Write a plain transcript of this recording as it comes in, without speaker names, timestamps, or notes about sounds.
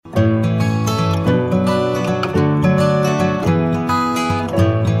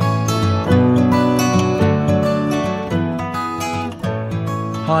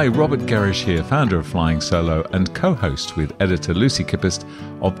Hi, Robert Gerrish here, founder of Flying Solo and co-host with editor Lucy Kippist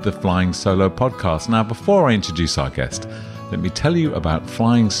of the Flying Solo podcast. Now, before I introduce our guest, let me tell you about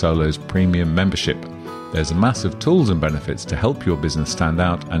Flying Solo's premium membership. There's a mass of tools and benefits to help your business stand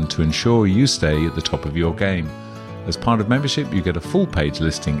out and to ensure you stay at the top of your game. As part of membership, you get a full-page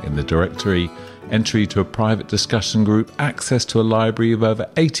listing in the directory, entry to a private discussion group, access to a library of over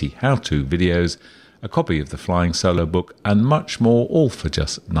 80 how-to videos, a copy of the Flying Solo book, and much more, all for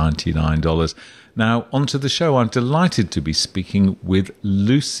just $99. Now, onto the show. I'm delighted to be speaking with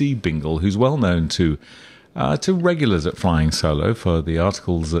Lucy Bingle, who's well known to regulars at Flying Solo for the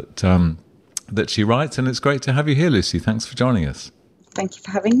articles that she writes, and it's great to have you here, Lucy. Thanks for joining us. Thank you for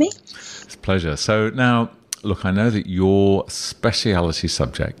having me. It's a pleasure. So now, look, I know that your speciality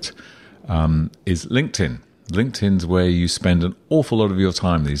subject is LinkedIn. LinkedIn's where you spend an awful lot of your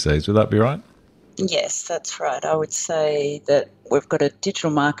time these days. Would that be right? Yes, that's right. I would say that we've got a digital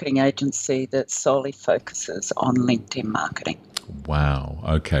marketing agency that solely focuses on LinkedIn marketing. Wow.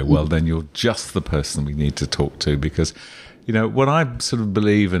 Okay. Well, then you're just the person we need to talk to, because, you know, what I sort of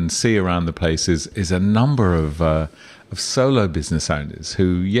believe and see around the place is a number of solo business owners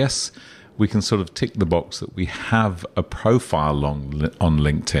who, yes, we can sort of tick the box that we have a profile on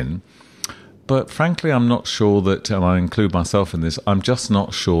LinkedIn. But frankly, I'm not sure that, and I include myself in this, I'm just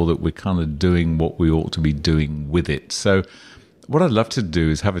not sure that we're kind of doing what we ought to be doing with it. So what I'd love to do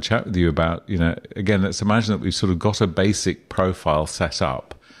is have a chat with you about, you know, again, let's imagine that we've sort of got a basic profile set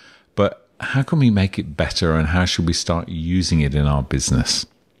up, but how can we make it better and how should we start using it in our business?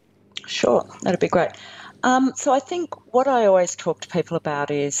 Sure, that'd be great. So I think what I always talk to people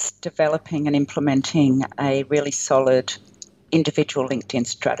about is developing and implementing a really solid individual LinkedIn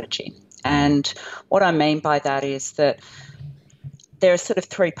strategy. And what I mean by that is that there are sort of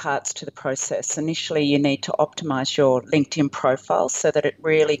three parts to the process. Initially, you need to optimize your LinkedIn profile so that it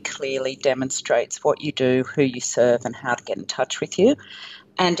really clearly demonstrates what you do, who you serve, and how to get in touch with you.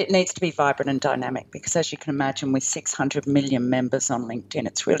 And it needs to be vibrant and dynamic because, as you can imagine, with 600 million members on LinkedIn,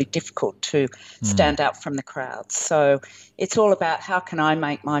 it's really difficult to stand out from the crowd. So it's all about how can I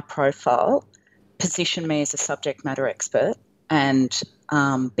make my profile position me as a subject matter expert and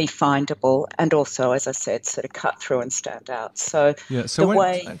be findable, and also, as I said, sort of cut through and stand out. So, yeah. So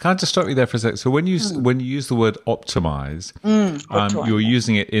can I just stop you there for a second? So when you use the word optimize, you're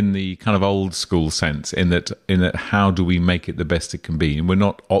using it in the kind of old school sense, in that how do we make it the best it can be? And we're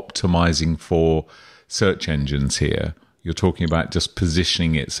not optimizing for search engines here. You're talking about just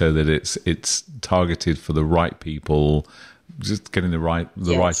positioning it so that it's targeted for the right people, just getting the right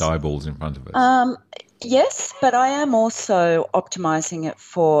eyeballs in front of us. Yes, but I am also optimizing it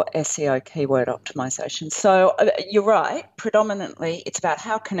for SEO keyword optimization. So you're right. Predominantly, it's about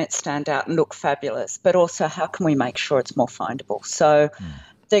how can it stand out and look fabulous, but also how can we make sure it's more findable. So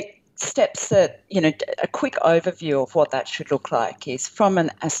the steps that, you know, a quick overview of what that should look like is from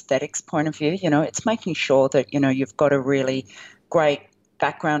an aesthetics point of view, you know, it's making sure that, you know, you've got a really great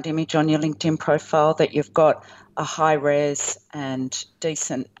background image on your LinkedIn profile, that you've got a high-res and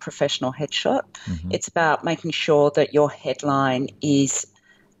decent professional headshot. It's about making sure that your headline is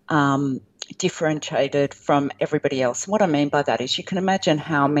differentiated from everybody else. And what I mean by that is you can imagine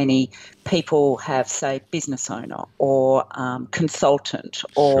how many people have, say, business owner or consultant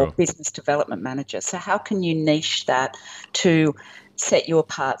or business development manager. So how can you niche that to set you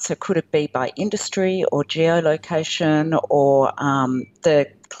apart? So could it be by industry or geolocation or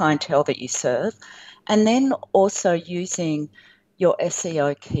the clientele that you serve? And then also using your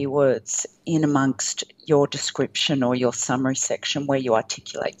SEO keywords in amongst your description or your summary section where you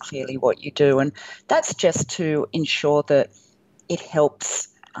articulate clearly what you do. And that's just to ensure that it helps,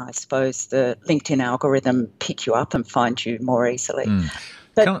 I suppose, the LinkedIn algorithm pick you up and find you more easily.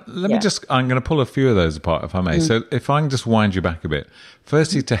 But I'm going to pull a few of those apart, if I may. So if I can just wind you back a bit.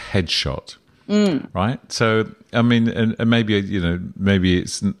 Firstly, to headshot. Right. So, I mean, and maybe, you know, maybe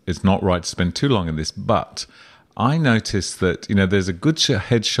it's not right to spend too long in this, but I noticed that, you know, there's a good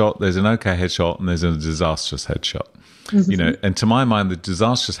headshot, there's an okay headshot, and there's a disastrous headshot. You know, and to my mind, the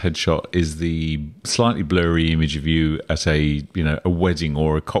disastrous headshot is the slightly blurry image of you at a wedding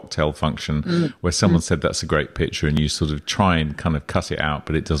or a cocktail function where someone said that's a great picture and you sort of try and kind of cut it out,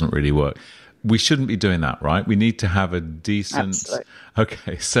 but it doesn't really work. We shouldn't be doing that, right? We need to have a decent... Absolutely.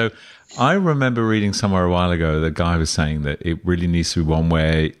 Okay, so I remember reading somewhere a while ago, the guy was saying that it really needs to be one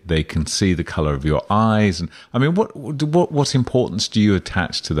where they can see the color of your eyes. And I mean, what importance do you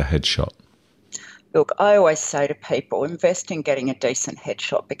attach to the headshot? Look, I always say to people, invest in getting a decent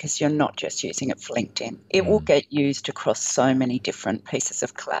headshot because you're not just using it for LinkedIn. It will get used across so many different pieces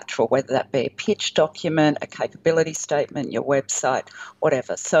of collateral, whether that be a pitch document, a capability statement, your website,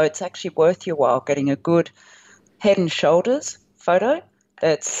 whatever. So it's actually worth your while getting a good head and shoulders photo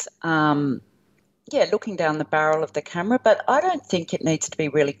that's, looking down the barrel of the camera. But I don't think it needs to be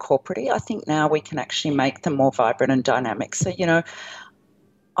really corporate-y. I think now we can actually make them more vibrant and dynamic. So,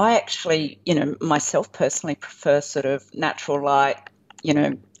 I actually, myself personally prefer sort of natural light,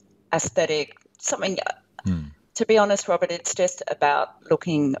 aesthetic, something. To be honest, Robert, it's just about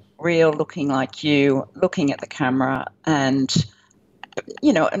looking real, looking like you, looking at the camera and,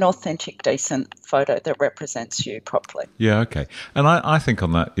 an authentic, decent photo that represents you properly. Yeah, okay. And I think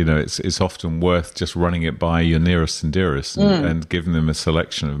on that, it's often worth just running it by your nearest and dearest and giving them a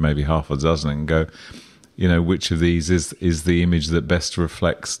selection of maybe half a dozen and go, which of these is the image that best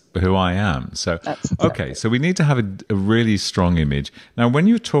reflects who I am. So, okay, so we need to have a really strong image. Now, when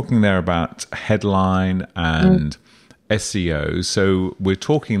you're talking there about headline and SEO, so we're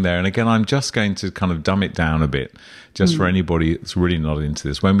talking there, and again, I'm just going to kind of dumb it down a bit, just for anybody that's really not into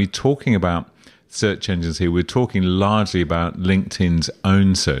this. When we're talking about search engines here, we're talking largely about LinkedIn's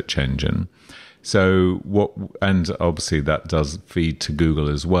own search engine. So and obviously that does feed to Google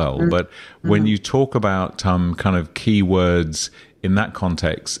as well. But when you talk about kind of keywords in that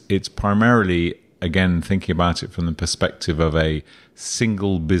context, it's primarily, again, thinking about it from the perspective of a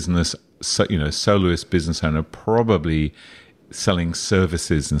single business, soloist business owner, probably selling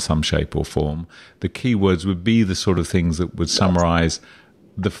services in some shape or form. The keywords would be the sort of things that would summarize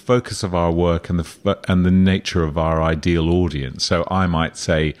the focus of our work and the nature of our ideal audience. So I might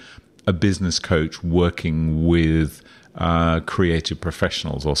say, a business coach working with creative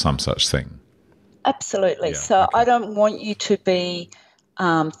professionals or some such thing. Absolutely. Yeah, so okay. I don't want you to be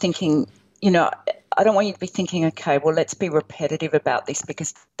thinking, I don't want you to be thinking, okay, well, let's be repetitive about this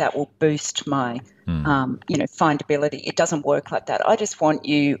because that will boost my, findability. It doesn't work like that. I just want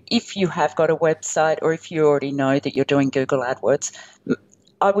you, if you have got a website or if you already know that you're doing Google AdWords,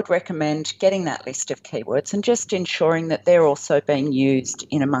 I would recommend getting that list of keywords and just ensuring that they're also being used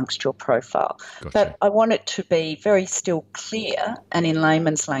in amongst your profile. Gotcha. But I want it to be very still clear and in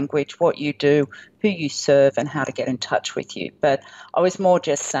layman's language what you do, who you serve and how to get in touch with you. But I was more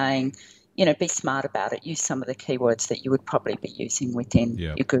just saying, be smart about it. Use some of the keywords that you would probably be using within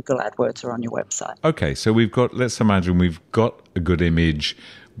your Google AdWords or on your website. Okay, so let's imagine we've got a good image.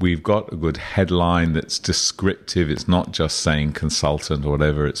 We've got a good headline that's descriptive. It's not just saying consultant or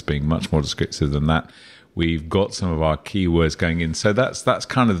whatever. It's being much more descriptive than that. We've got some of our keywords going in. So that's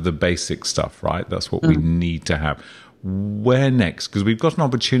kind of the basic stuff, right? That's what we need to have. Where next? Because we've got an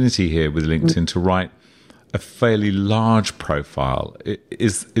opportunity here with LinkedIn to write a fairly large profile.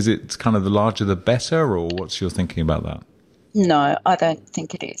 Is it kind of the larger the better, or what's your thinking about that? No, I don't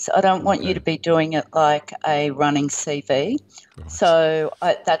think it is. I don't want you to be doing it like a running CV. Right. So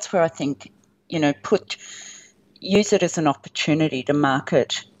that's where I think, use it as an opportunity to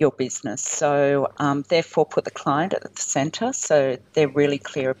market your business. So therefore put the client at the centre so they're really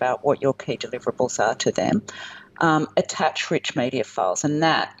clear about what your key deliverables are to them. Attach rich media files, and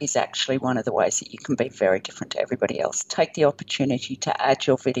that is actually one of the ways that you can be very different to everybody else. Take the opportunity to add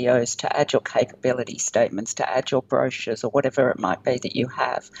your videos, to add your capability statements, to add your brochures or whatever it might be that you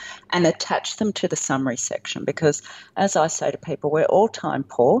have, and attach them to the summary section because, as I say to people, we're all time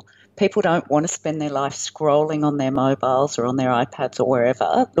poor. People don't want to spend their life scrolling on their mobiles or on their iPads or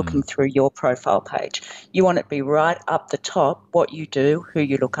wherever looking through your profile page. You want it to be right up the top, what you do, who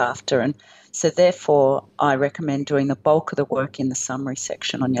you look after, and so therefore, I recommend doing the bulk of the work in the summary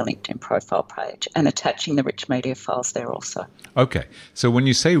section on your LinkedIn profile page and attaching the rich media files there also. Okay. So when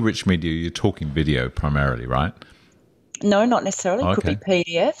you say rich media, you're talking video primarily, right? No, not necessarily. It could be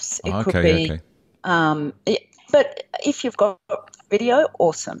PDFs. It could be... but if you've got video,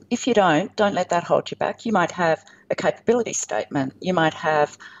 awesome. If you don't let that hold you back. You might have a capability statement. You might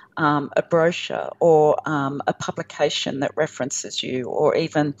have a brochure or a publication that references you, or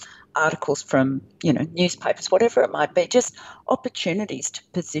even articles from, newspapers, whatever it might be, just opportunities to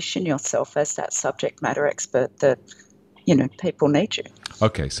position yourself as that subject matter expert that, people need you.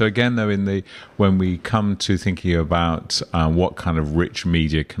 Okay. So again, though, when we come to thinking about what kind of rich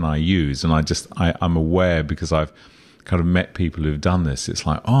media can I use, and I'm aware because I've kind of met people who've done this. It's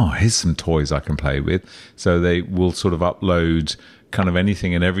like, oh, here's some toys I can play with. So they will sort of upload kind of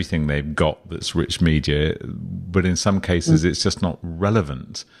anything and everything they've got that's rich media, but in some cases it's just not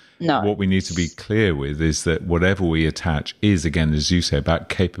relevant. No. What we need to be clear with is that whatever we attach is, again, as you say, about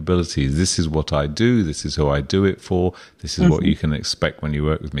capabilities. This is what I do. This is who I do it for. This is what you can expect when you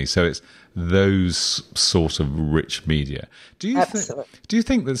work with me. So it's those sort of rich media. Do you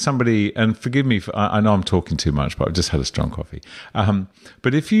think that somebody, and forgive me, I know I'm talking too much, but I've just had a strong coffee.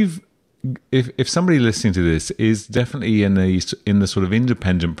 But if somebody listening to this is definitely in the sort of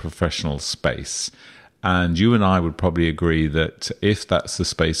independent professional space, and you and I would probably agree that if that's the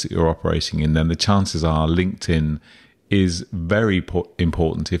space that you're operating in, then the chances are LinkedIn is very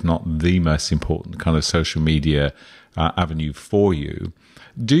important, if not the most important kind of social media avenue for you.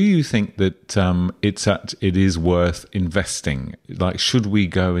 Do you think that it is worth investing? Like, should we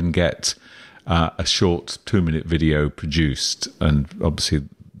go and get a short 2-minute video produced? And obviously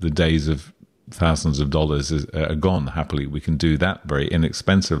the days of thousands of dollars are gone. Happily, we can do that very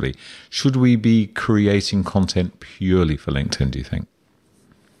inexpensively. Should we be creating content purely for LinkedIn, do you think?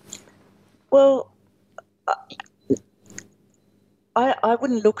 Well, I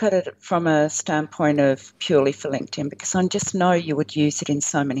wouldn't look at it from a standpoint of purely for LinkedIn, because I just know you would use it in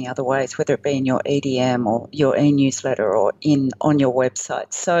so many other ways, whether it be in your EDM or your e-newsletter or on your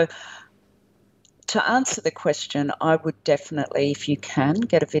website. So to answer the question, I would definitely, if you can,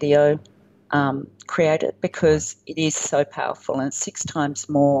 get a video created, because it is so powerful and it's 6 times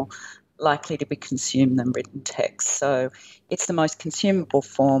more likely to be consumed than written text. So it's the most consumable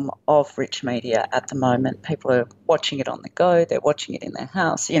form of rich media at the moment. People are watching it on the go. They're watching it in their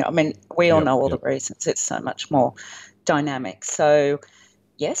house. We all know all the reasons. It's so much more dynamic. So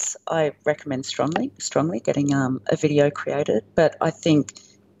yes, I recommend strongly getting a video created, but I think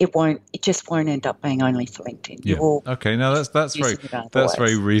it just won't end up being only for LinkedIn. Yeah. Okay. Now that's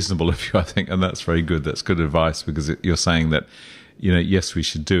very reasonable of you, I think, and that's very good. That's good advice, because you're saying that, yes, we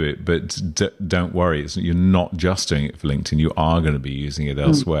should do it, but don't worry. You're not just doing it for LinkedIn. You are going to be using it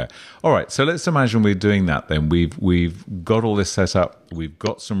elsewhere. All right. So let's imagine we're doing that. Then we've got all this set up. We've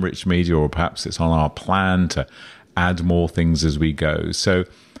got some rich media, or perhaps it's on our plan to add more things as we go. So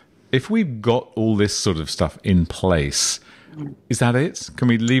if we've got all this sort of stuff in place, is that it? Can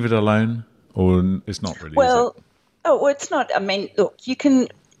we leave it alone, or it's not really? Well, it's not. I mean, look, you can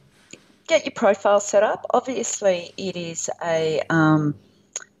get your profile set up. Obviously, it is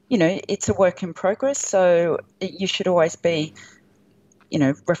it's a work in progress. So you should always be,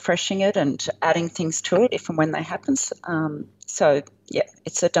 refreshing it and adding things to it if and when they happen. So yeah,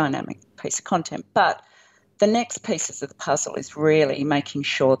 it's a dynamic piece of content. But the next pieces of the puzzle is really making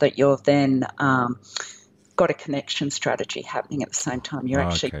sure that you're then got a connection strategy happening at the same time. You're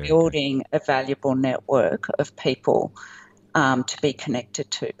actually building a valuable network of people to be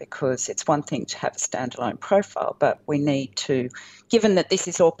connected to, because it's one thing to have a standalone profile, but we need to, given that this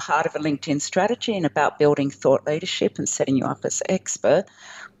is all part of a LinkedIn strategy and about building thought leadership and setting you up as an expert,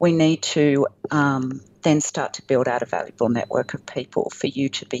 we need to then start to build out a valuable network of people for you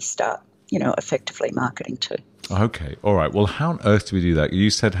to effectively marketing to. Okay. All right. Well, how on earth do we do that? You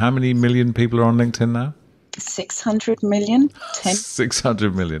said how many million people are on LinkedIn now? 600 million.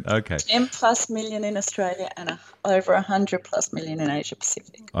 600 million. Okay. 10 plus million in Australia and over 100 plus million in Asia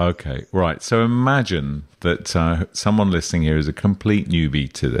Pacific. Okay. Right. So imagine that someone listening here is a complete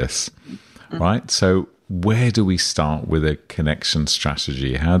newbie to this, right? So where do we start with a connection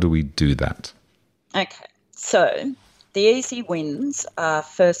strategy? How do we do that? Okay. So the easy wins are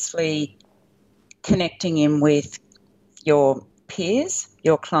firstly connecting in with your peers,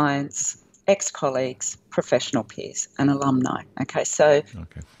 your clients, ex-colleagues, professional peers and alumni. Okay, so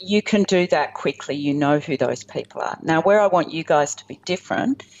you can do that quickly. You know who those people are. Now, where I want you guys to be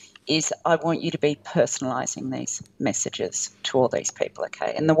different is I want you to be personalising these messages to all these people,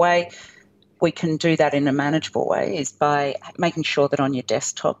 okay? And the way we can do that in a manageable way is by making sure that on your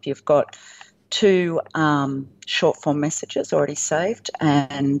desktop you've got 2 short-form messages already saved,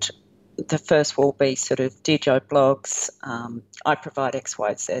 and the first will be sort of Dear Joe Blogs, I provide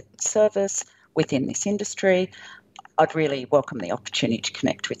XYZ service within this industry. I'd really welcome the opportunity to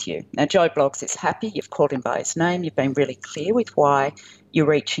connect with you. Now, Joe Blogs is happy. You've called him by his name. You've been really clear with why you're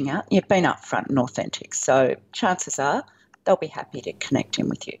reaching out. You've been upfront and authentic. So chances are they'll be happy to connect in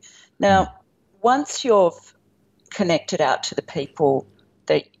with you. Now, once you've connected out to the people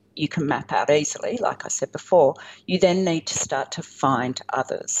that you can map out easily, like I said before, you then need to start to find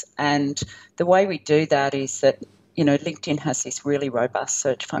others. And the way we do that is that, LinkedIn has this really robust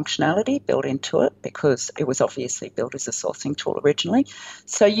search functionality built into it, because it was obviously built as a sourcing tool originally.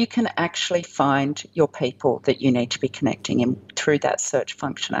 So you can actually find your people that you need to be connecting in through that search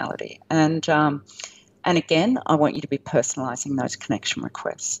functionality. And And again, I want you to be personalising those connection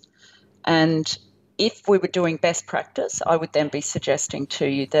requests. And if we were doing best practice, I would then be suggesting to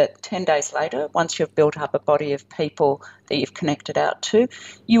you that 10 days later, once you've built up a body of people that you've connected out to,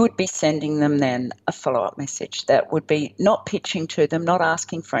 you would be sending them then a follow-up message that would be not pitching to them, not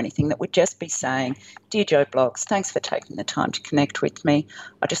asking for anything, that would just be saying, "Dear Joe Blogs, thanks for taking the time to connect with me.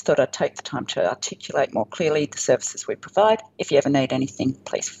 I just thought I'd take the time to articulate more clearly the services we provide. If you ever need anything,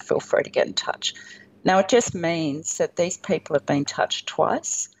 please feel free to get in touch." Now, it just means that these people have been touched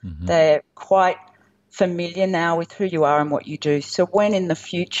twice. Mm-hmm. They're quite familiar now with who you are and what you do. So when in the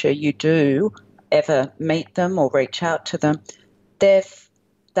future you do ever meet them or reach out to them, they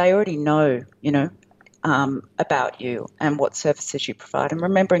already know, about you and what services you provide. And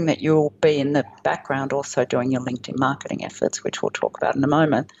remembering that you'll be in the background also doing your LinkedIn marketing efforts, which we'll talk about in a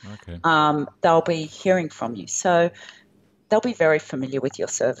moment. Okay. They'll be hearing from you. So they'll be very familiar with your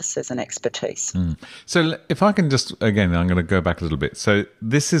services and expertise. So if I can just, again, I'm going to go back a little bit. So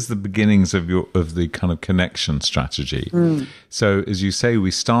this is the beginnings of the kind of connection strategy. So as you say,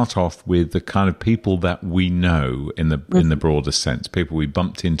 we start off with the kind of people that we know in the broader sense, people we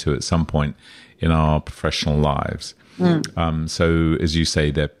bumped into at some point in our professional lives. So as you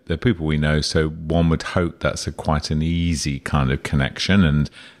say, they're people we know. So one would hope that's quite an easy kind of connection, and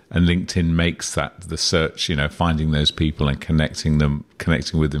LinkedIn makes that the search, finding those people and connecting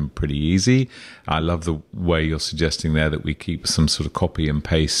with them pretty easy. I love the way you're suggesting there that we keep some sort of copy and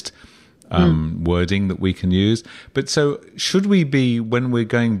paste wording that we can use. But so should we be, when we're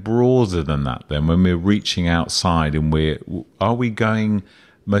going broader than that, then when we're reaching outside, and are we going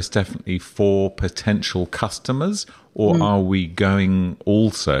most definitely for potential customers, or are we going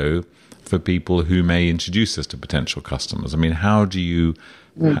also for people who may introduce us to potential customers? I mean, how do you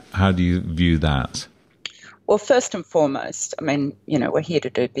view that? Well, first and foremost, I mean, we're here to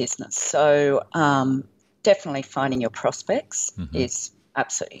do business. So definitely finding your prospects is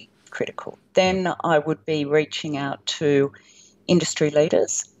absolutely critical. Then I would be reaching out to industry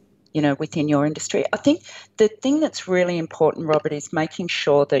leaders, within your industry. I think the thing that's really important, Robert, is making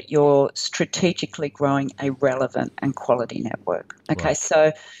sure that you're strategically growing a relevant and quality network. Okay, right.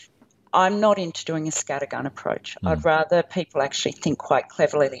 So I'm not into doing a scattergun approach. I'd rather people actually think quite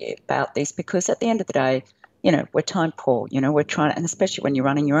cleverly about this, because at the end of the day, we're time poor. We're trying, and especially when you're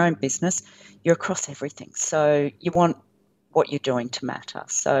running your own business, you're across everything. So you want what you're doing to matter.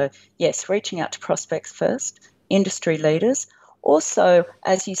 So yes, reaching out to prospects first, industry leaders, also,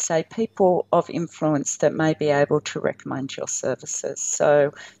 as you say, people of influence that may be able to recommend your services.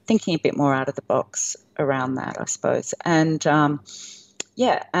 So thinking a bit more out of the box around that, I suppose. And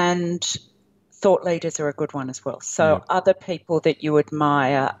and thought leaders are a good one as well. So other people that you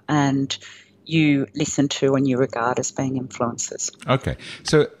admire and you listen to and you regard as being influencers. Okay.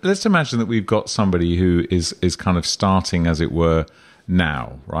 So let's imagine that we've got somebody who is kind of starting, as it were,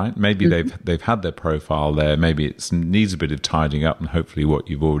 now, right? Maybe they've had their profile there. Maybe it needs a bit of tidying up, and hopefully what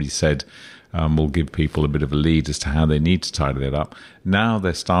you've already said will give people a bit of a lead as to how they need to tidy that up. Now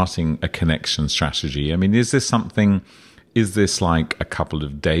they're starting a connection strategy. I mean, is this like a couple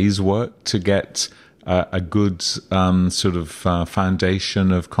of days' work to get a good sort of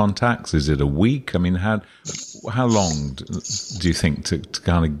foundation of contacts? Is it a week? I mean, how long do you think to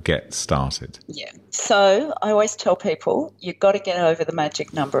kind of get started? Yeah. So I always tell people you've got to get over the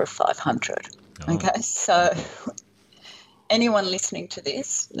magic number of 500. Oh. Okay. So anyone listening to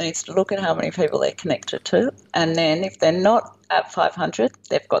this needs to look at how many people they're connected to. And then if they're not at 500,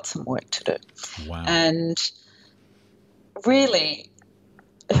 they've got some work to do. Wow. And really,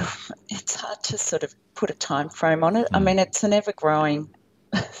 it's hard to sort of put a time frame on it. I mean, it's an ever-growing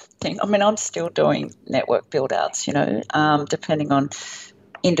thing. I mean, I'm still doing network build-outs, depending on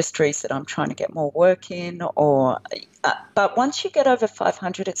industries that I'm trying to get more work in. But once you get over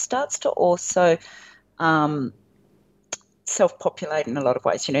 500, it starts to also self-populate in a lot of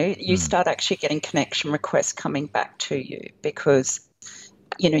ways. You start actually getting connection requests coming back to you, because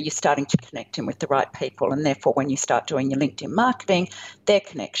you're starting to connect in with the right people, and therefore when you start doing your LinkedIn marketing, their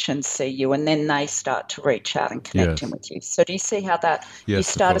connections see you, and then they start to reach out and connect in with you. So do you see how that you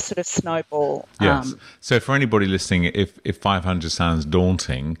start a sort of snowball? Yes. So for anybody listening, if 500 sounds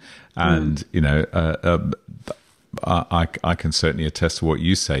daunting, and I can certainly attest to what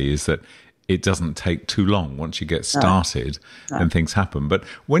you say, is that it doesn't take too long once you get started and things happen. But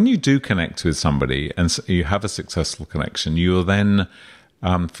when you do connect with somebody and you have a successful connection, you'll then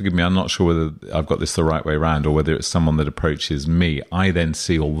forgive me, I'm not sure whether I've got this the right way around or whether it's someone that approaches me. I then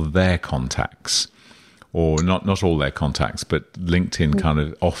see all their contacts. or not all their contacts, but LinkedIn kind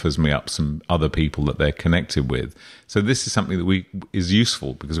of offers me up some other people that they're connected with. So this is something that is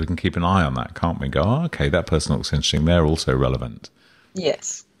useful because we can keep an eye on that, can't we? Go, oh, okay, that person looks interesting. They're also relevant.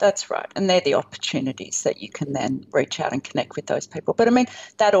 Yes, that's right. And they're the opportunities that you can then reach out and connect with those people. But I mean,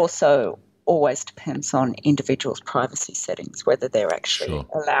 that also always depends on individuals' privacy settings, whether they're actually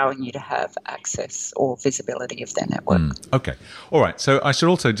allowing you to have access or visibility of their network. Okay. All right. So I should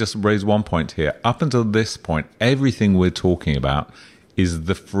also just raise one point here. Up until this point, everything we're talking about is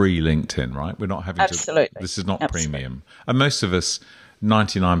the free LinkedIn, right? We're not having this is not premium. And most of us,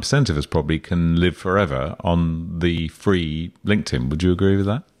 99% of us probably, can live forever on the free LinkedIn. Would you agree with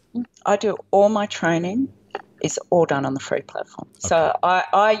that? I do. All my training is all done on the free platform. Okay. So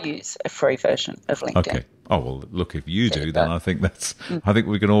I use a free version of LinkedIn. Okay. Oh, well, look, if you do, then I think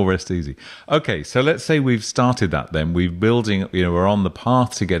we can all rest easy. Okay. So let's say we've started that then. We're on the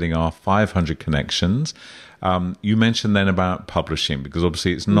path to getting our 500 connections. You mentioned then about publishing, because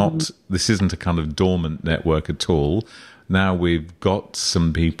obviously it's not, this isn't a kind of dormant network at all. Now we've got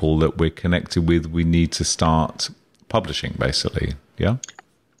some people that we're connected with. We need to start publishing, basically. Yeah?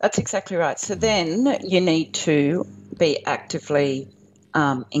 That's exactly right. So then you need to be actively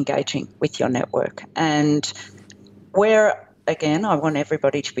engaging with your network. And where, again, I want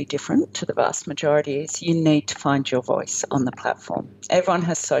everybody to be different to the vast majority, is you need to find your voice on the platform. Everyone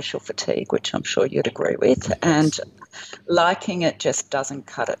has social fatigue, which I'm sure you'd agree with, and liking it just doesn't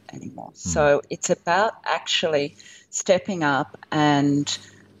cut it anymore. So it's about actually stepping up and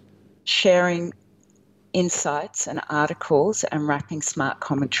sharing insights and articles and wrapping smart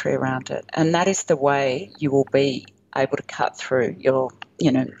commentary around it. And that is the way you will be able to cut through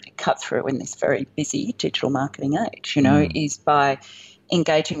in this very busy digital marketing age, is by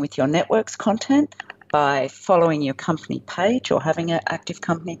engaging with your network's content, by following your company page or having an active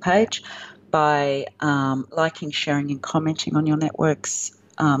company page, by liking, sharing and commenting on your network's,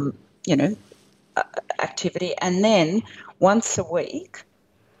 activity. And then once a week,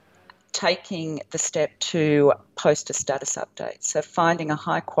 taking the step to post a status update. So finding a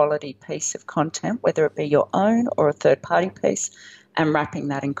high quality piece of content, whether it be your own or a third party piece, and wrapping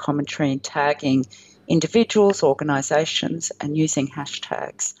that in commentary and tagging individuals, organisations, and using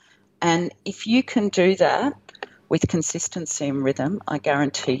hashtags. And if you can do that with consistency and rhythm, I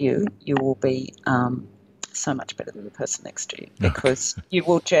guarantee you will be so much better than the person next to you, because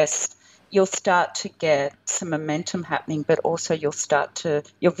you'll start to get some momentum happening, but also your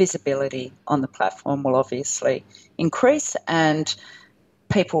visibility on the platform will obviously increase, and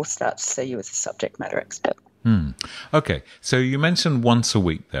people will start to see you as a subject matter expert. Okay, so you mentioned once a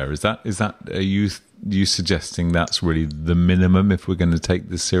week there. Is that are you suggesting that's really the minimum if we're going to take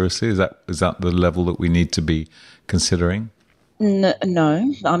this seriously? Is that the level that we need to be considering? No,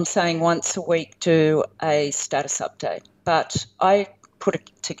 I'm saying once a week do a status update. But I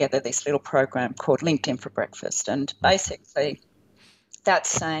put together this little program called LinkedIn for Breakfast, and basically that's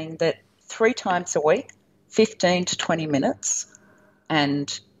saying that 3 times a week, 15 to 20 minutes,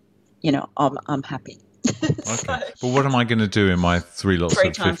 and I'm happy. Okay. But what am I going to do in my 3 lots of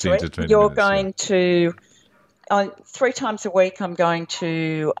 15 to 20 minutes? You're going to 3 times a week, I'm going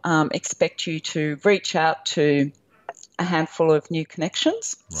to expect you to reach out to a handful of new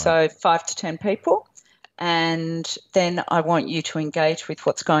connections, so 5 to 10 people. And then I want you to engage with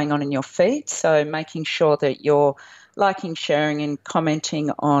what's going on in your feed. So making sure that you're liking, sharing and commenting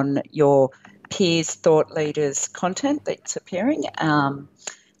on your peers, thought leaders' content that's appearing. And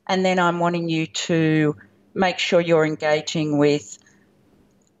then I'm wanting you to make sure you're engaging with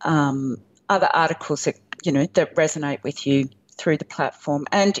other articles that, that resonate with you through the platform.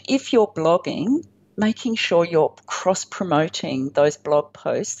 And if you're blogging, making sure you're cross-promoting those blog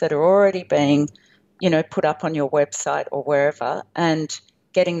posts that are already being put up on your website or wherever, and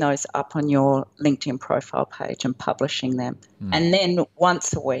getting those up on your LinkedIn profile page and publishing them. And then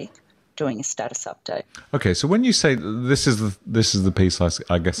once a week, doing a status update. Okay, so when you say this is the piece,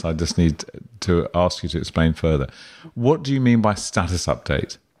 I guess I just need to ask you to explain further. What do you mean by status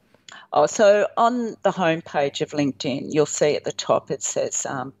update? Oh, so on the homepage of LinkedIn, you'll see at the top it says,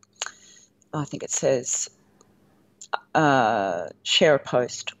 I think it says share a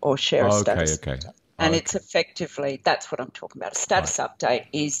post or share a status. Okay. And it's effectively, that's what I'm talking about. A status update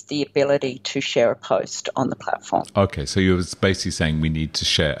is the ability to share a post on the platform. Okay, so you're basically saying we need to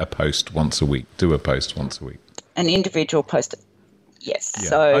share a post once a week, do a post once a week. An individual post, yes. Yeah,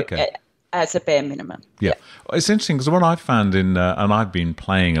 so okay. as a bare minimum. Yeah. It's interesting because what I've found and I've been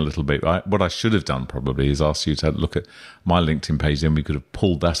playing a little bit, what I should have done probably is ask you to look at my LinkedIn page, then we could have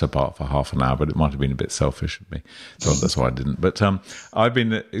pulled that apart for half an hour, but it might have been a bit selfish of me. So that's why I didn't. But I've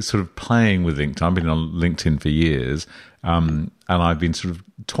been sort of playing with LinkedIn. I've been on LinkedIn for years, and I've been sort of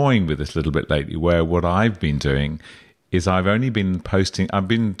toying with this a little bit lately, where what I've been doing is I've been posting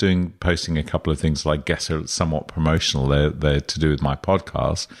a couple of things that I guess are somewhat promotional. They're to do with my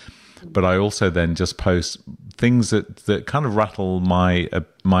podcast. But I also then just post things that kind of rattle my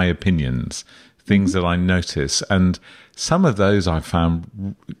opinions, things that I notice. And some of those I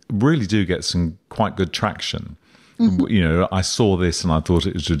found really do get some quite good traction. You know, I saw this and I thought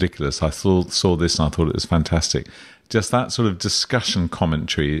it was ridiculous. I saw this and I thought it was fantastic. Just that sort of discussion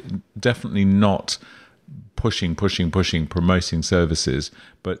commentary, definitely not pushing, promoting services,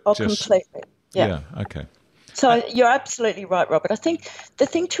 but just... completely. Yeah, okay. So you're absolutely right, Robert. I think the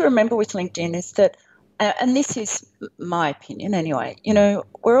thing to remember with LinkedIn is that, and this is my opinion anyway, you know,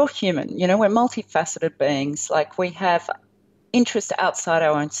 we're all human, you know, we're multifaceted beings. Like, we have interests outside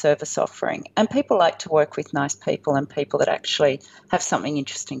our own service offering, and people like to work with nice people and people that actually have something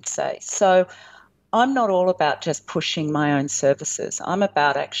interesting to say. So I'm not all about just pushing my own services. I'm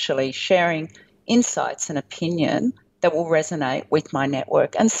about actually sharing insights and opinion that will resonate with my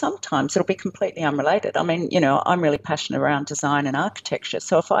network. And sometimes it'll be completely unrelated. I mean, you know, I'm really passionate around design and architecture.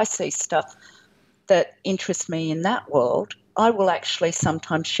 So if I see stuff that interests me in that world, I will actually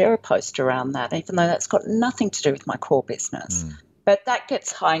sometimes share a post around that, even though that's got nothing to do with my core business. But that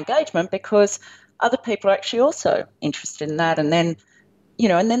gets high engagement because other people are actually also interested in that. And then, you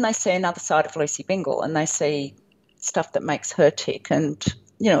know, and then they see another side of Lucy Bingle and they see stuff that makes her tick, and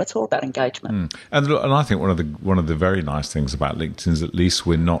you know, it's all about engagement. And I think one of the very nice things about LinkedIn is at least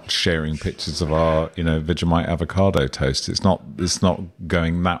we're not sharing pictures of our, you know, Vegemite avocado toast. It's not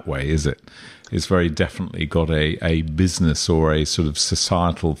going that way, is it? It's very definitely got a business or a sort of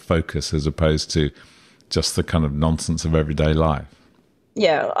societal focus as opposed to just the kind of nonsense of everyday life.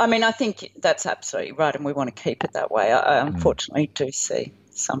 Yeah, I mean, I think that's absolutely right, and we want to keep it that way. I unfortunately do see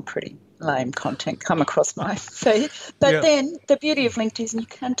some pretty lame content come across my feed. But then the beauty of LinkedIn is you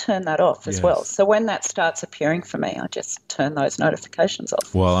can turn that off as well. So when that starts appearing for me, I just turn those notifications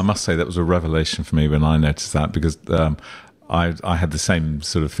off. Well, I must say that was a revelation for me when I noticed that, because I had the same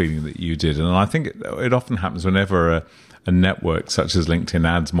sort of feeling that you did. And I think it often happens whenever a network such as LinkedIn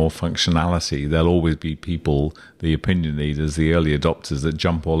adds more functionality, there'll always be people, the opinion leaders, the early adopters, that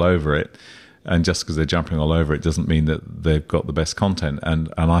jump all over it. And just because they're jumping all over it doesn't mean that they've got the best content.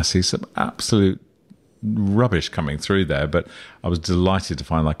 And I see some absolute rubbish coming through there, but I was delighted to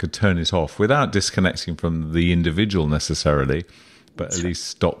find I could turn it off without disconnecting from the individual necessarily, but at least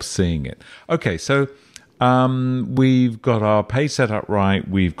stop seeing it. Okay, so we've got our page set up right.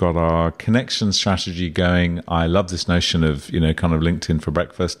 We've got our connection strategy going. I love this notion of, you know, kind of LinkedIn for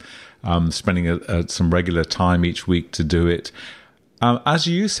breakfast, spending some regular time each week to do it. As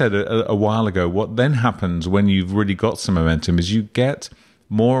you said a while ago, what then happens when you've really got some momentum is you get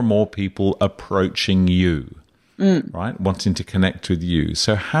more and more people approaching you, right? Wanting to connect with you.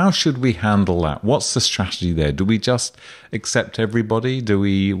 So how should we handle that? What's the strategy there? Do we just accept everybody?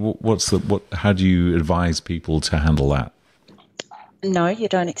 How do you advise people to handle that? No, you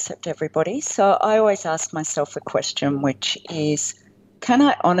don't accept everybody. So I always ask myself a question, which is, can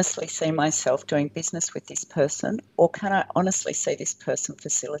I honestly see myself doing business with this person, or can I honestly see this person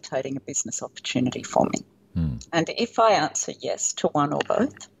facilitating a business opportunity for me? And if I answer yes to one or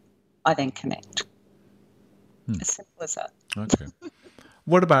both, I then connect. As simple as that. Okay.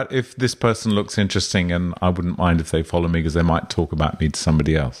 What about if this person looks interesting and I wouldn't mind if they follow me because they might talk about me to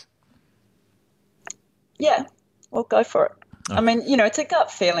somebody else? Yeah, well, go for it. Okay. I mean, you know, it's a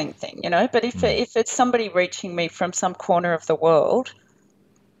gut feeling thing, you know, but if it's somebody reaching me from some corner of the world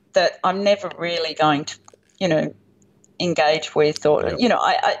that I'm never really going to, you know, engage with, or, you know,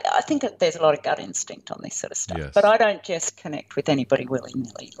 I think that there's a lot of gut instinct on this sort of stuff. Yes. But I don't just connect with anybody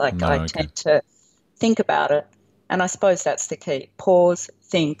willy-nilly. Like, I tend to think about it, and I suppose that's the key. Pause,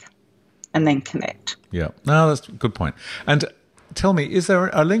 think, and then connect. Yeah. No, that's a good point. And tell me, is there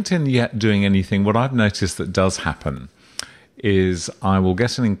a LinkedIn yet doing anything? What I've noticed that does happen is I will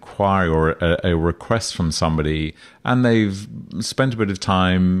get an inquiry or a request from somebody, and they've spent a bit of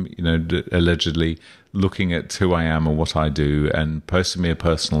time, you know, allegedly looking at who I am and what I do and posted me a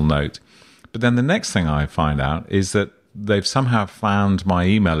personal note. But then the next thing I find out is that they've somehow found my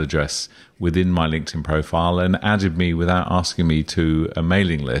email address within my LinkedIn profile and added me without asking me to a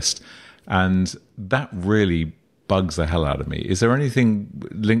mailing list. And that really bugs the hell out of me. Is there anything,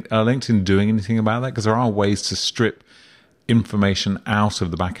 are LinkedIn doing anything about that? Because there are ways to strip information out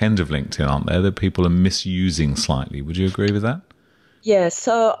of the back end of LinkedIn, aren't there, that people are misusing slightly? Would you agree with that? Yeah,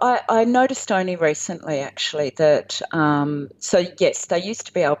 so I noticed only recently, actually, that, so yes, they used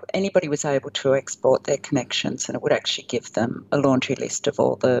to be able, anybody was able to export their connections, and it would actually give them a laundry list of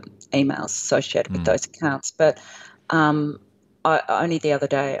all the emails associated with those accounts. But only the other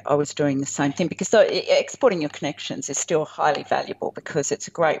day I was doing the same thing, because exporting your connections is still highly valuable, because it's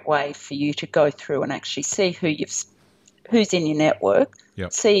a great way for you to go through and actually see who's in your network,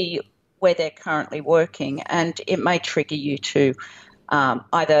 see where they're currently working, and it may trigger you to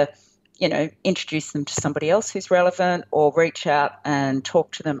either, introduce them to somebody else who's relevant, or reach out and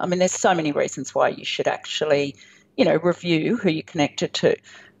talk to them. I mean, there's so many reasons why you should actually, review who you're connected to.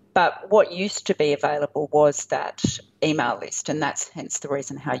 But what used to be available was that email list, and that's hence the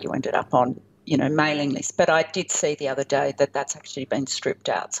reason how you ended up on, mailing lists. But I did see the other day that that's actually been stripped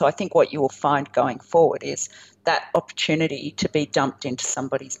out. So I think what you will find going forward is that opportunity to be dumped into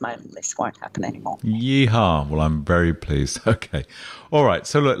somebody's mailing list won't happen anymore. Yeehaw. Well, I'm very pleased. Okay. All right.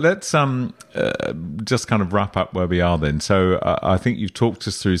 So look, let's just kind of wrap up where we are then. So I think you've talked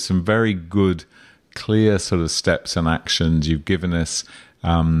us through some very good, clear sort of steps and actions. You've given us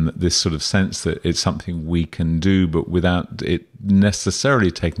this sort of sense that it's something we can do, but without it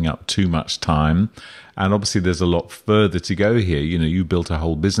necessarily taking up too much time. And obviously there's a lot further to go here. You built a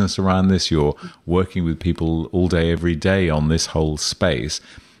whole business around this. You're working with people all day, every day on this whole space.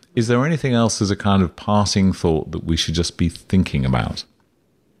 Is there anything else as a kind of passing thought that we should just be thinking about?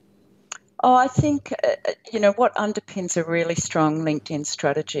 Oh, I think, what underpins a really strong LinkedIn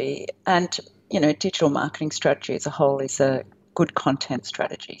strategy and, digital marketing strategy as a whole is a good content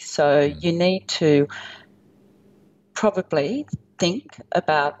strategy. So you need to probably think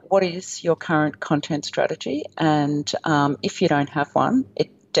about what is your current content strategy, and if you don't have one,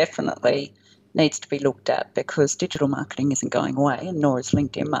 it definitely needs to be looked at, because digital marketing isn't going away, and nor is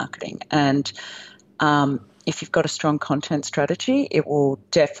LinkedIn marketing. And if you've got a strong content strategy, it will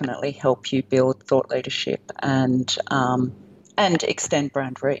definitely help you build thought leadership and extend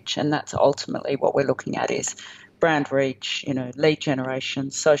brand reach. And that's ultimately what we're looking at, is brand reach, lead generation,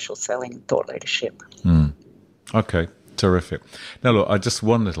 social selling, thought leadership. Okay, terrific. Now, look, just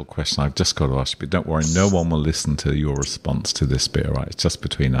one little question I've just got to ask you, but don't worry, no one will listen to your response to this bit, right? It's just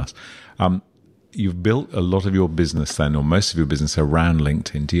between us. You've built a lot of your business then, or most of your business, around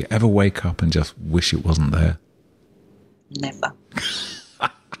LinkedIn. Do you ever wake up and just wish it wasn't there? Never.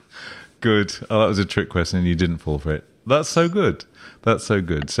 Good. Oh, that was a trick question and you didn't fall for it. That's so good. That's so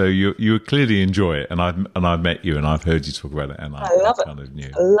good. So you clearly enjoy it, and I've met you and I've heard you talk about it, and I love it. Kind of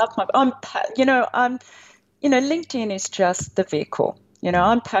knew. I love LinkedIn is just the vehicle.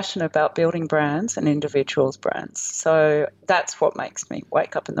 I'm passionate about building brands and individuals' brands. So that's what makes me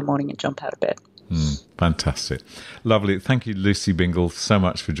wake up in the morning and jump out of bed. Fantastic. Lovely. Thank you, Lucy Bingle, so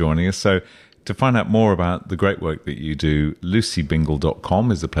much for joining us. So to find out more about the great work that you do,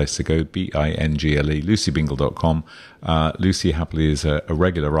 lucybingle.com is the place to go, Bingle, lucybingle.com. Lucy happily is a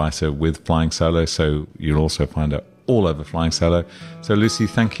regular writer with Flying Solo, so you'll also find her all over Flying Solo. So Lucy,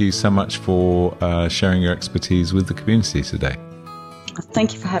 thank you so much for sharing your expertise with the community today.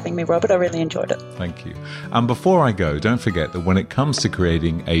 Thank you for having me, Robert. I really enjoyed it. Thank you. And before I go, don't forget that when it comes to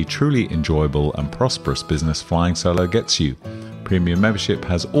creating a truly enjoyable and prosperous business, Flying Solo gets you. Premium membership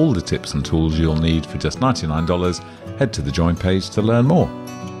has all the tips and tools you'll need for just $99. Head to the join page to learn more.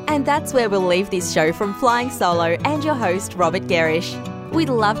 And that's where we'll leave this show from Flying Solo and your host, Robert Gerrish. We'd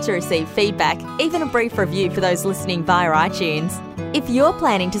love to receive feedback, even a brief review for those listening via iTunes. If you're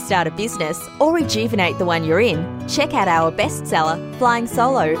planning to start a business or rejuvenate the one you're in, check out our bestseller, Flying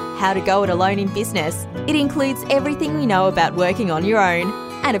Solo, How to Go It Alone in Business. It includes everything we know about working on your own.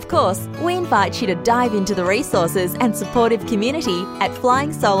 And of course, we invite you to dive into the resources and supportive community at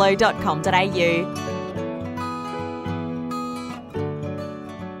flyingsolo.com.au.